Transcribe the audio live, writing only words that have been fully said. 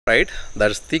right?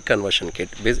 That's the conversion kit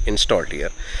is installed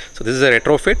here. So this is a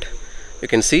retrofit. You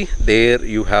can see there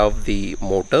you have the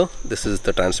motor. This is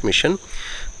the transmission.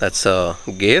 That's a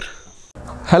gear.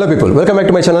 Hello people, welcome back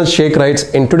to my channel Shake Rides.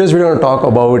 In today's video, I'm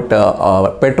going to talk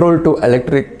about petrol to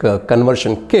electric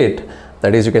conversion kit.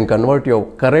 That is, you can convert your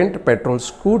current petrol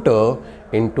scooter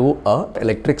into a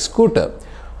electric scooter,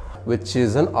 which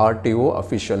is an RTO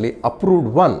officially approved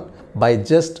one by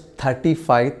just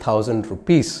 35,000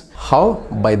 rupees. How?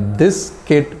 By this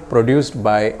kit produced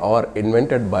by or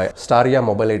invented by STARYA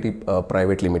Mobility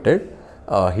Private Limited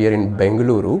here in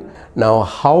Bengaluru. Now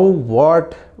how,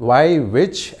 what, why,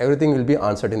 which, everything will be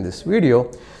answered in this video.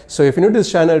 So if you're new to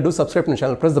this channel, do subscribe to the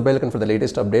channel, press the bell icon for the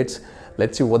latest updates.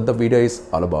 Let's see what the video is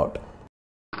all about.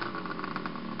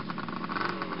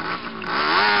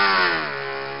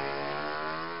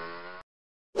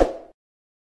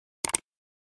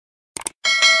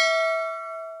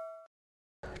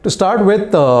 To start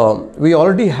with, we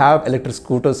already have electric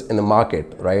scooters in the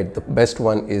market, right? The best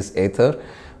one is Ather.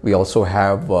 We also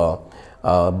have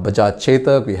Bajaj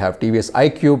Chetak, we have TVS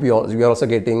IQUBE, we are also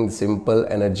getting Simple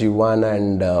Energy One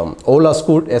and Ola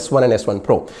Scoot S1 and S1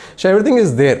 Pro. So everything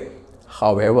is there.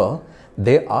 However,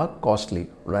 they are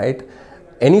costly, right?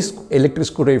 Any electric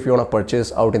scooter, if you want to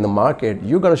purchase out in the market,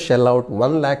 you got to shell out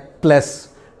 1 lakh plus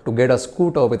to get a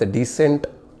scooter with a decent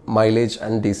mileage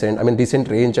and decent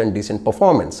range and decent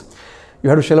performance. You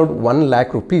have to shell out 1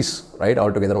 lakh rupees, right,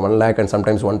 altogether, 1 lakh and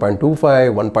sometimes 1.25,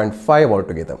 1.5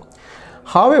 altogether.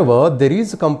 However, there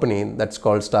is a company that's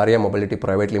called STARYA Mobility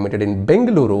Private Limited in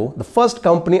Bengaluru, the first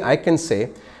company I can say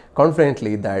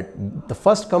confidently that the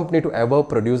first company to ever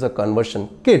produce a conversion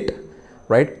kit,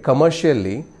 right,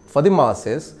 commercially for the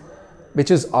masses, which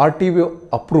is RTO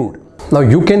approved. Now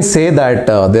you can say that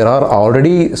there are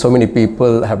already so many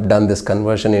people have done this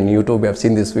conversion in YouTube. We have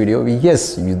seen this video.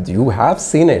 Yes, you have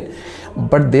seen it,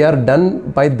 but they are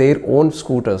done by their own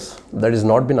scooters. That has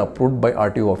not been approved by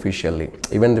RTO officially.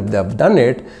 Even if they have done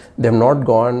it, they have not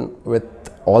gone with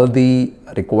all the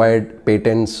required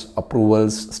patents,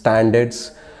 approvals,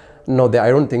 standards. No, I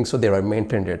don't think so. They have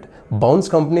maintained it. Bounce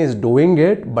company is doing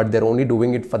it, but they're only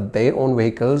doing it for their own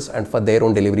vehicles and for their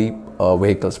own delivery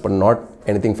vehicles, but not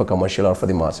anything for commercial or for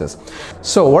the masses.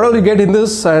 So what all you get in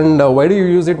this and why do you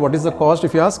use it? What is the cost?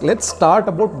 If you ask, let's start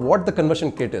about what the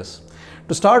conversion kit is.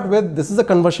 To start with, this is a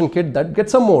conversion kit that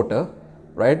gets a motor,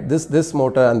 right? This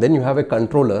motor, and then you have a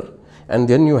controller, and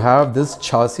then you have this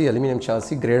chassis, aluminum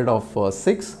chassis graded of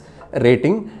 6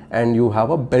 rating, and you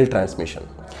have a belt transmission.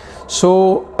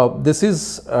 So this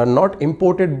is not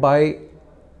imported by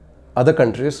other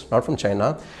countries, not from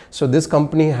China. So this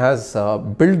company has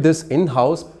built this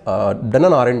in-house, done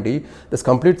an R&D. This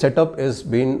complete setup is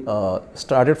being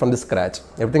started from the scratch.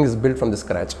 Everything is built from the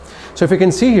scratch. So if you can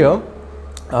see here,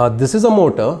 this is a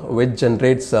motor which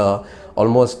generates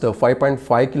almost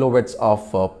 5.5 kilowatts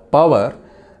of power.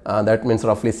 That means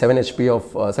roughly 7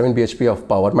 bhp of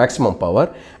power, maximum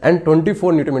power, and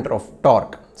 24 Newton meter of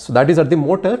torque. So that is at the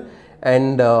motor,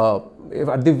 and if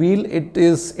at the wheel it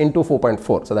is into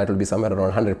 4.4, so that will be somewhere around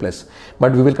 100 plus,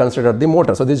 but we will consider the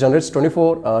motor. So this generates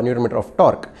 24 Newton meter of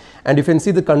torque, and you can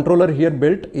see the controller here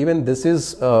built. Even this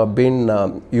is been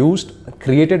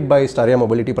created by STARYA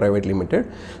Mobility Private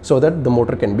Limited, so that the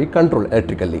motor can be controlled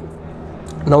electrically.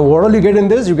 Now what all you get in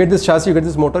this? You get this chassis, you get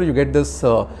this motor, you get this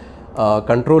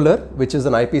controller, which is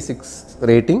an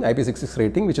IP66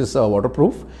 rating, which is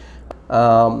waterproof.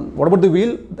 What about the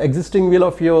wheel? The existing wheel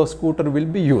of your scooter will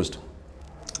be used.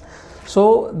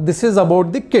 So this is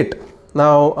about the kit.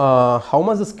 Now how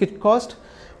much this kit cost?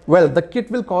 Well, the kit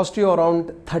will cost you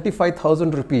around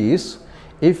 35,000 rupees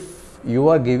if you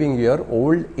are giving your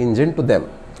old engine to them,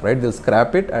 right? They'll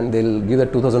scrap it and they'll give the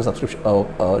 2,000 subscription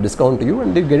discount to you,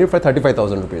 and they get it for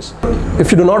 35,000 rupees.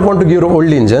 If you do not want to give your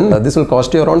old engine, this will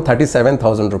cost you around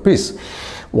 37,000 rupees.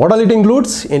 What all it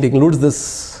includes? It includes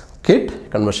this kit,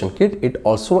 conversion kit. It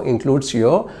also includes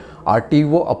your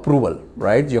RTO approval,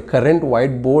 right? Your current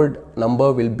white board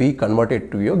number will be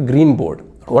converted to your green board.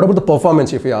 What about the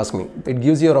performance, if you ask me? It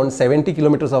gives you around 70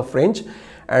 kilometers of range,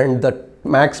 and the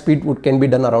max speed can be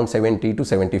done around 70 to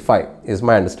 75 is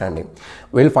my understanding.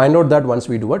 We'll find out that once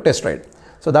we do a test ride.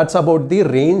 So that's about the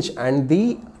range and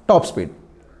the top speed.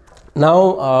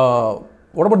 Now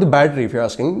what about the battery, if you're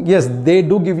asking? Yes, they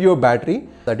do give you a battery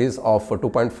that is of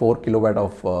 2.4 kilowatt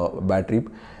of battery,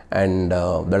 and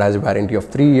that has a warranty of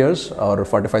 3 years or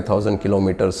 45,000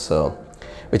 kilometers,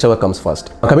 whichever comes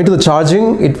first. Coming to the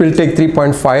charging, it will take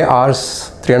 3.5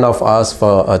 hours, 3.5 hours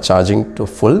for charging to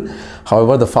full.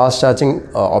 However, the fast charging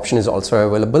option is also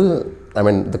available. I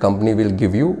mean, the company will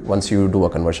give you once you do a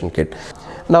conversion kit.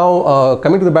 Now,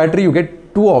 coming to the battery, you get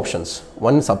two options,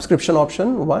 one subscription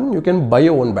option, one you can buy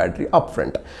your own battery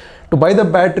upfront. To buy the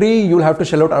battery, you'll have to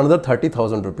shell out another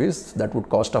 30,000 rupees. That would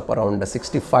cost up around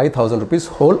 65,000 rupees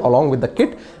whole, along with the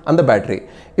kit and the battery.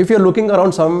 If you're looking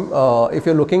around if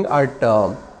you're looking at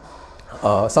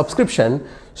subscription,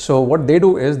 so what they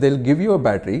do is they'll give you a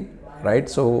battery, right?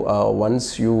 So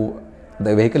once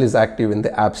the vehicle is active in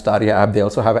the app, STARYA app, they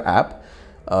also have an app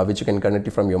which you can connect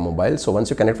it from your mobile. So once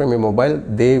you connect from your mobile,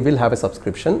 they will have a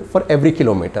subscription for every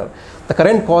kilometer. The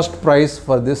current cost price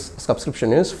for this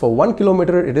subscription is, for 1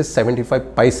 kilometer, it is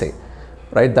 75 paise,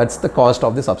 right? That's the cost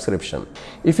of the subscription.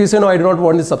 If you say, no, I do not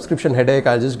want the subscription headache,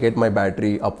 I'll just get my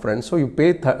battery upfront. So you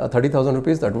pay 30,000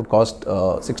 rupees, that would cost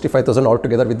 65,000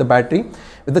 altogether with the battery,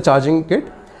 with the charging kit,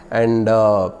 and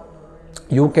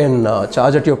you can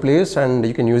charge at your place and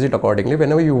you can use it accordingly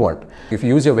whenever you want. If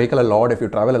you use your vehicle a lot, if you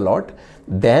travel a lot,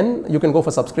 then you can go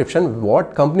for subscription.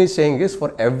 What company is saying is,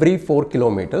 for every 4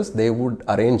 kilometers, they would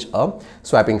arrange a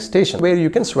swapping station where you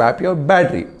can swap your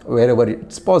battery wherever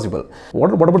it's possible.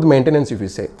 What about the maintenance, if you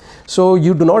say? So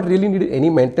you do not really need any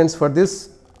maintenance for this,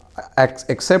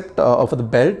 except for the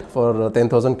belt. For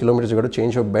 10,000 kilometers, you got to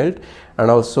change your belt,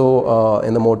 and also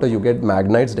in the motor you get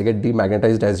magnets. They get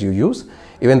demagnetized as you use.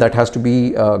 Even that has to be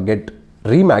get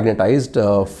remagnetized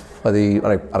for the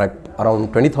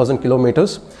around 20,000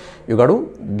 kilometers. You got to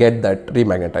get that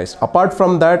remagnetized. Apart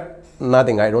from that,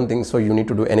 nothing. I don't think so you need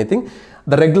to do anything.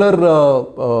 The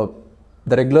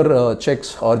regular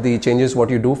checks or the changes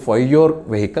what you do for your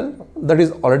vehicle, that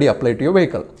is already applied to your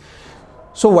vehicle.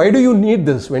 So why do you need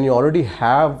this when you already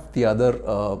have the other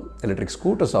electric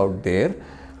scooters out there?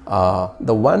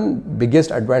 The one biggest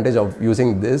advantage of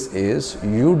using this is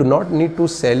you do not need to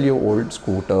sell your old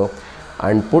scooter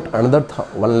and put another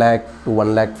 1 lakh to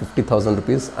 1,50,000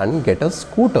 rupees and get a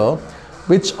scooter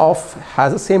which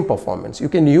has the same performance. You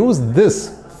can use this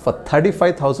for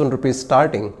 35,000 rupees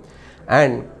starting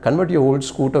and convert your old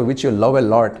scooter, which you love a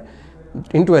lot,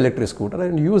 into electric scooter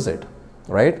and use it,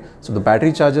 right? So the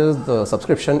battery charges, the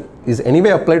subscription is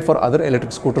anyway applied for other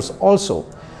electric scooters also.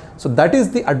 So that is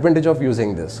the advantage of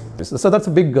using this. So that's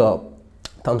a big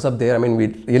thumbs up there. I mean, we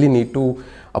really need to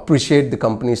appreciate the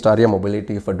company STARYA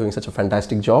Mobility for doing such a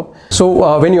fantastic job.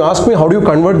 So when you ask me how do you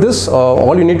convert this,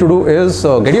 all you need to do is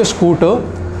get your scooter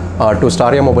to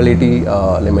STARYA Mobility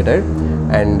Limited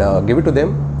and give it to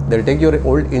them. They'll take your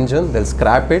old engine, they'll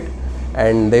scrap it,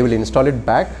 and they will install it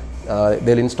back.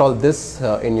 They'll install this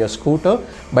in your scooter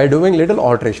by doing little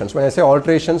alterations. When I say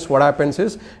alterations, what happens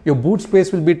is your boot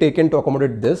space will be taken to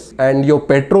accommodate this, and your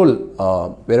petrol,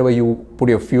 wherever you put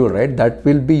your fuel, right, that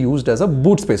will be used as a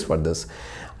boot space for this.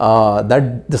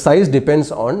 That the size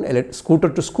depends on scooter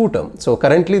to scooter. So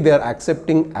currently they are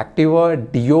accepting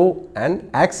Activa, Dio and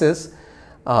Access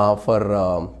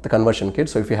for the conversion kit.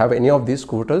 So if you have any of these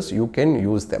scooters, you can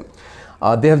use them.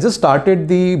 They have just started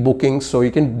the booking, so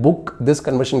you can book this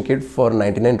conversion kit for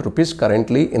 99 rupees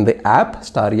currently in the app,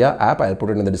 STARYA app. I'll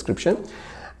put it in the description,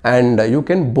 and you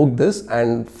can book this.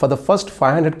 And for the first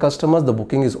 500 customers, the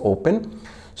booking is open.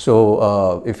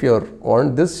 So if you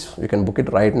want this, you can book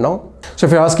it right now. So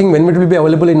if you're asking when it will be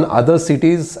available in other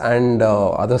cities and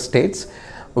other states,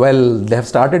 well, they have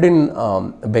started in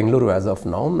Bengaluru as of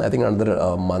now. I think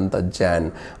another month of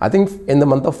Jan. I think in the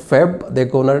month of Feb, they're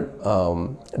gonna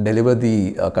deliver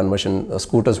the conversion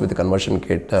scooters with the conversion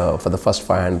kit for the first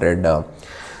 500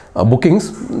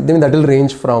 bookings. Then that will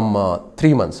range from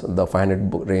 3 months. The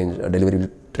 500 delivery will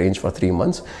range for 3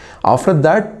 months. After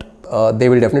that, they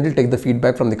will definitely take the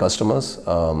feedback from the customers,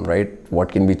 right? What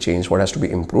can be changed, what has to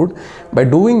be improved. By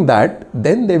doing that,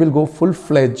 then they will go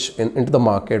full-fledged into the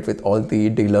market with all the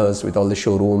dealers, with all the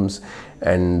showrooms,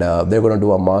 and they're going to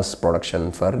do a mass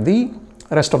production for the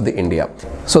rest of the India.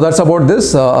 So that's about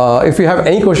this. If you have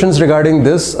any questions regarding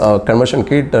this conversion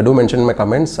kit, do mention in my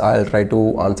comments. I'll try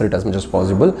to answer it as much as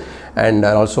possible, and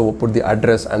I'll also put the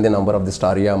address and the number of the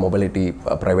STARYA Mobility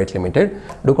Private Limited.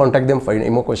 Do contact them for any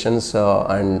more questions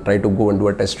and try to go and do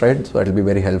a test ride. So that will be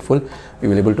very helpful. You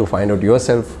will be able to find out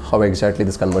yourself how exactly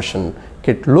this conversion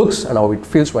kit looks and how it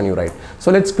feels when you ride.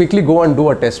 So let's quickly go and do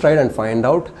a test ride and find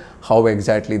out how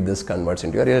exactly this converts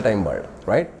into a real-time world,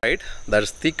 right?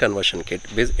 That's the conversion kit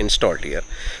is installed here.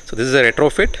 So this is a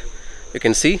retrofit. You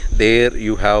can see there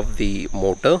you have the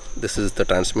motor. This is the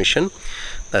transmission.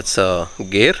 That's a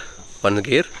gear, one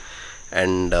gear,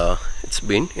 and it's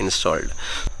been installed.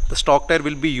 The stock tire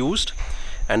will be used,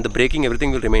 and the braking,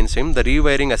 everything will remain same. The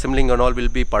rewiring, assembling and all will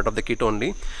be part of the kit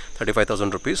only.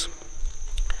 35,000 rupees.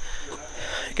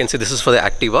 You can see this is for the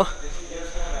Activa.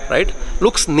 Right,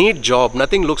 looks neat job,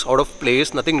 nothing looks out of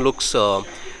place, nothing looks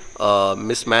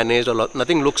mismanaged, or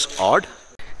nothing looks odd.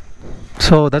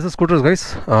 So that's the scooters,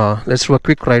 guys. Let's do a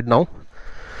quick ride now.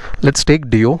 Let's take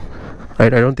Dio.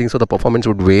 Right, I don't think so the performance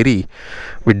would vary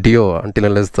with Dio until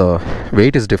unless the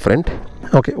weight is different.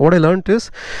 Okay, what I learned is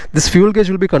this fuel gauge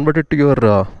will be converted to your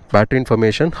battery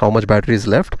information, how much battery is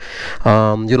left.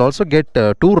 You'll also get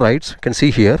 2 rides. You can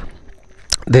see here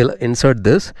they'll insert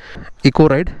this eco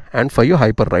ride and for your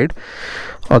hyper ride,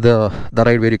 or the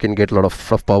ride where you can get a lot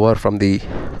of power from the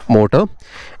motor,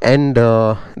 and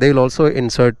they will also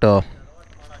insert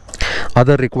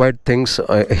other required things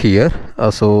here.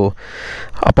 So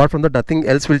apart from that, nothing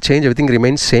else will change. Everything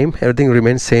remains same.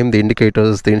 The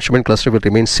indicators, the instrument cluster will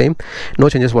remain same. No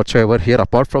changes whatsoever here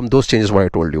apart from those changes what I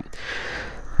told you.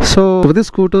 So with this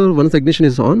scooter, once the ignition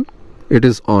is on, it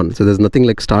is on. So there's nothing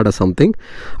like start or something.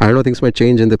 I don't know, things might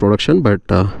change in the production, but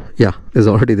yeah, it's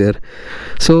already there.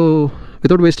 So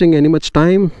without wasting any much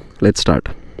time, let's start.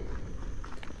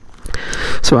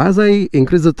 So as I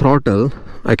increase the throttle,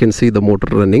 I can see the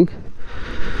motor running.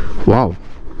 Wow,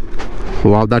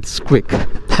 that's quick.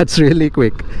 That's really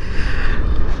quick.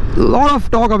 Lot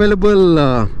of torque available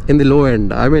in the low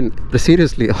end. I mean,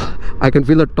 seriously, I can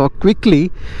feel the torque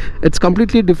quickly. It's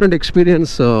completely different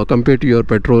experience compared to your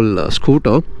petrol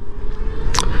scooter.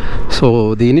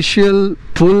 So the initial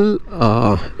pull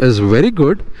is very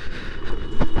good.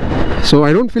 So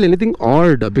I don't feel anything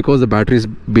odd because the battery is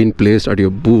being placed at your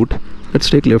boot. Let's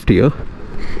take left here.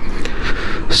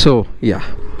 So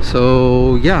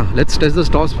yeah, let's test the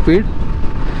top speed.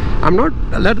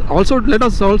 Let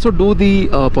us also do the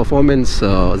performance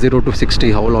 0 to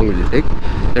 60. How long will it take?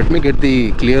 Let me get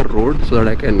the clear road so that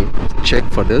I can check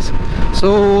for this.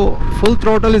 So full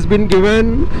throttle has been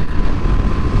given.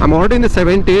 I'm already in the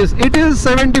 70s. It is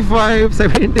 75.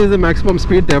 70 is the maximum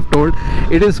speed they have told.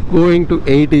 It is going to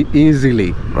 80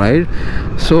 easily, right?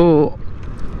 So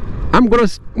I'm gonna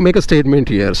make a statement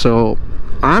here. So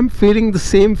I'm feeling the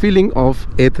same feeling of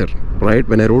Ather, right?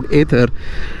 When I rode Ather,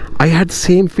 I had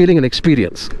same feeling and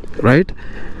experience, right?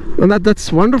 And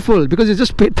that's wonderful, because you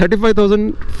just paid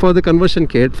 35,000 for the conversion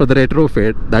kit, for the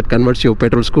retrofit that converts your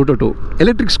petrol scooter to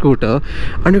electric scooter,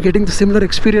 and you're getting the similar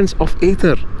experience of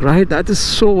Ather, right? That is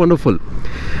so wonderful.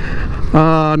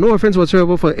 No offense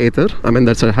whatsoever for Ather. I mean,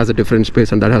 that has a different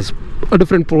space and that has a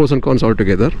different pros and cons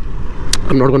altogether.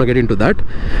 I'm not going to get into that,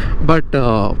 but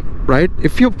right,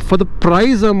 if you for the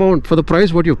price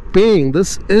what you're paying,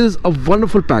 this is a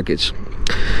wonderful package.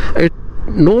 It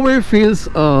nowhere feels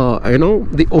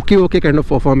the okay kind of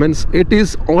performance. It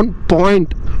is on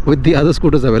point with the other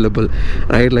scooters available,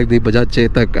 right, like the Bajaj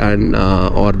Chetak and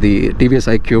or the TVS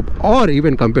IQUBE, or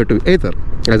even compared to Ather,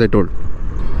 as I told.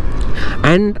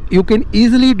 And you can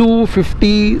easily do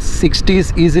 50,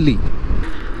 60s easily.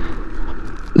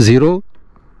 0.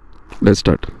 Let's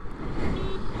start.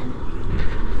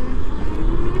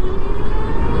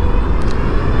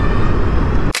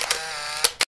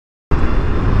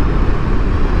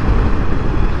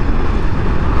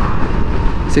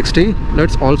 $60.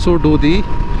 Let's also do the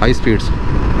high speeds.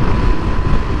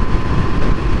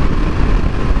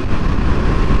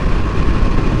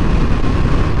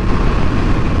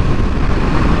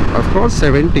 Of course,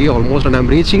 70 almost, and I'm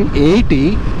reaching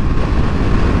 80.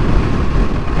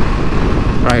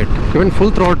 Right, given full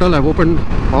throttle, I've opened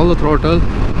all the throttle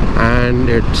and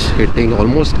it's hitting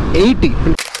almost 80.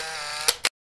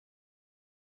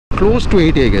 Close to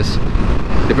 80, I guess.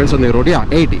 Depends on the road. Yeah,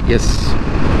 80, yes.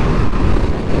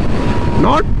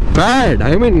 Not bad.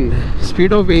 I mean,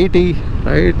 speed of 80,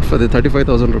 right, for the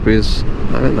 35,000 rupees.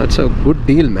 I mean, that's a good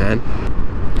deal, man.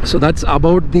 So that's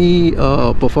about the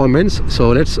performance.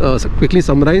 So let's quickly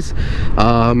summarize.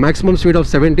 Maximum speed of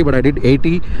 70, but I did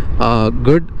 80.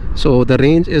 Good. So the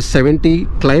range is 70,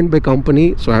 climbed by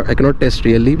company. So I cannot test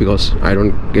really because I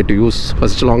don't get to use for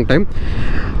such a long time.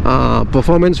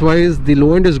 Performance wise, the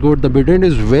low end is good, the mid end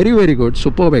is very good,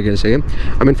 superb, I can say.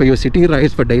 I mean, for your city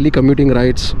rides, for daily commuting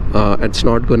rides, it's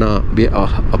not gonna be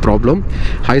a problem.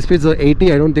 High speeds are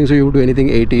 80. I don't think so you would do anything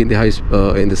 80 in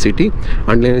the in the city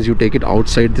unless you take it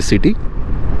outside the city.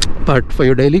 But for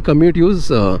your daily commute use,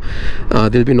 there'll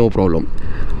be no problem.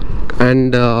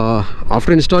 And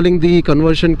after installing the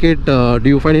conversion kit, do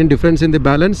you find any difference in the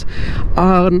balance?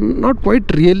 Not quite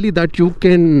really that you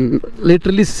can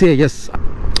literally say yes.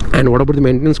 And what about the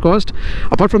maintenance cost?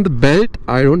 Apart from the belt,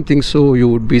 I don't think so you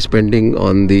would be spending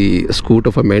on the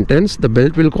scooter for maintenance. The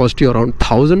belt will cost you around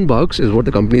 $1,000 is what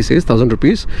the company says, 1,000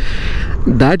 rupees.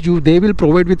 That they will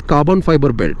provide with carbon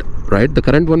fiber belt, right? The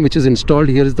current one which is installed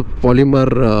here is the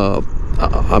polymer,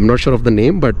 I'm not sure of the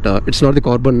name, but it's not the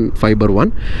carbon fiber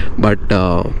one, but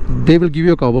they will give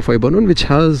you a carbon fiber one which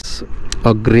has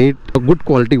a good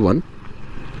quality one.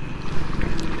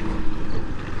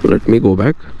 Let me go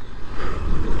back.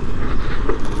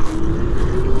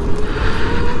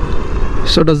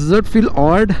 So does that feel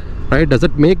odd, right? Does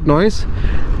it make noise?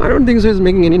 I don't think so it's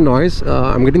making any noise.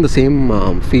 I'm getting the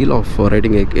same feel of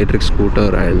riding an electric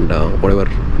scooter and whatever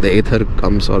the Ather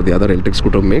comes or the other electric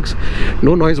scooter makes.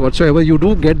 No noise whatsoever. You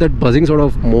do get that buzzing sort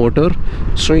of motor,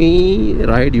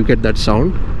 right? You get that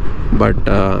sound, but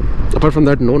apart from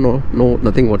that,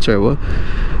 nothing whatsoever.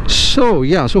 So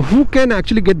yeah, so who can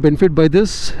actually get benefit by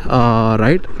this,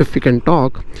 right? If we can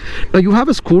talk, now you have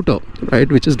a scooter, right,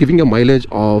 which is giving a mileage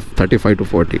of 35 to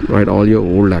 40, right? All your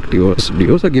old Activas,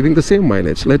 Dios are giving the same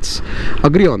mileage. Let's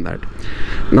agree on that.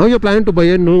 Now you're planning to buy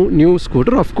a new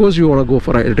scooter. Of course you want to go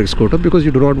for an electric scooter, because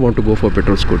you do not want to go for a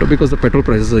petrol scooter, because the petrol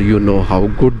prices, you know how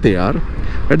good they are,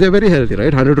 right? They're very healthy,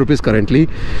 right? 100 rupees currently.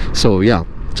 So yeah,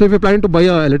 so if you're planning to buy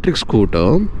an electric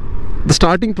scooter, the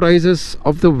starting prices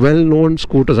of the well-known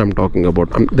scooters I'm talking about,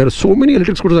 there are so many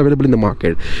electric scooters available in the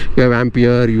market. You have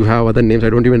Ampere, you have other names I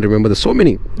don't even remember. There's so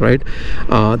many, right?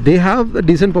 They have a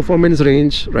decent performance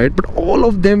range, right? But all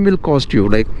of them will cost you,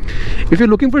 like, if you're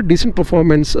looking for decent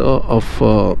performance of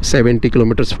 70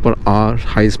 kilometers per hour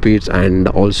high speeds, and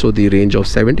also the range of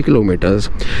 70 kilometers,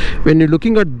 when you're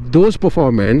looking at those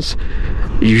performance,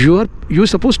 you're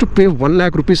supposed to pay 1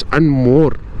 lakh rupees and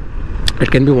more. It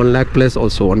can be 1 lakh plus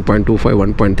also,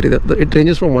 1.25, 1.3. It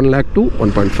ranges from 1 lakh to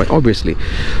 1.5, obviously.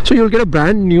 So you'll get a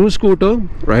brand new scooter,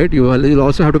 right? You'll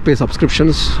also have to pay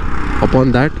subscriptions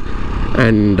upon that,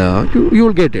 and you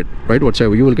will get it, right?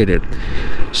 Whatsoever, you will get it.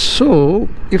 So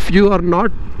if you are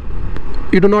not,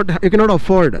 you cannot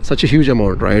afford such a huge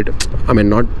amount, right? I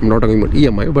mean, I'm not talking about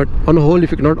EMI, but on the whole, if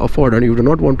you cannot afford and you do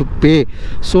not want to pay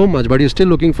so much, but you're still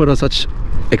looking for such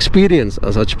experience,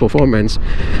 such performance,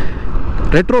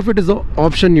 retrofit is the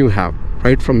option you have,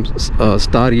 right? From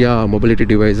STARYA Mobility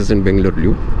Devices in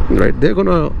Bengaluru, right? They're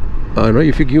gonna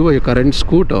if you give your current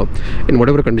scooter in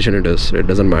whatever condition it is, it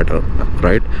doesn't matter,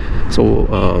 right? So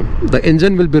the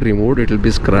engine will be removed, it will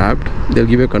be scrapped. They'll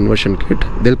give you a conversion kit,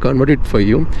 they'll convert it for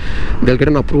you, they'll get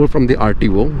an approval from the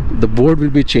RTO, the board will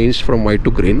be changed from white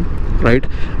to green, right?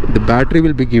 The battery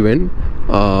will be given,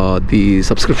 the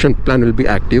subscription plan will be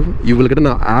active. You will get an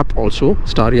app also,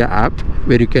 STARYA app,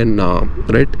 where you can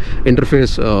right,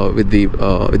 interface with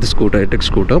the scooter, electric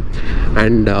scooter,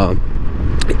 and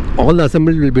all the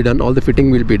assembly will be done, all the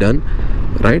fitting will be done,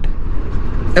 right?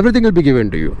 Everything will be given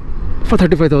to you for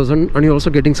 35,000, and you're also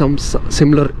getting some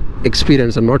similar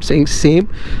experience. I'm not saying same,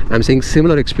 I'm saying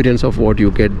similar experience of what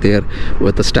you get there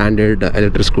with the standard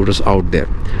electric scooters out there.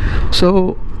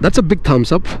 So that's a big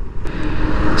thumbs up.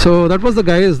 So that was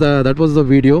that was the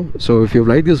video. So if you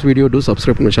like this video, do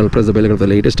subscribe to my channel, press the bell icon for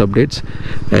the latest updates,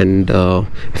 and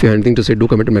if you have anything to say, do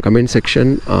comment in my comment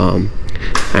section.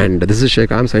 And this is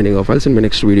Sheikh, I'm signing off. I'll see you in my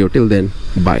next video. Till then,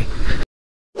 bye.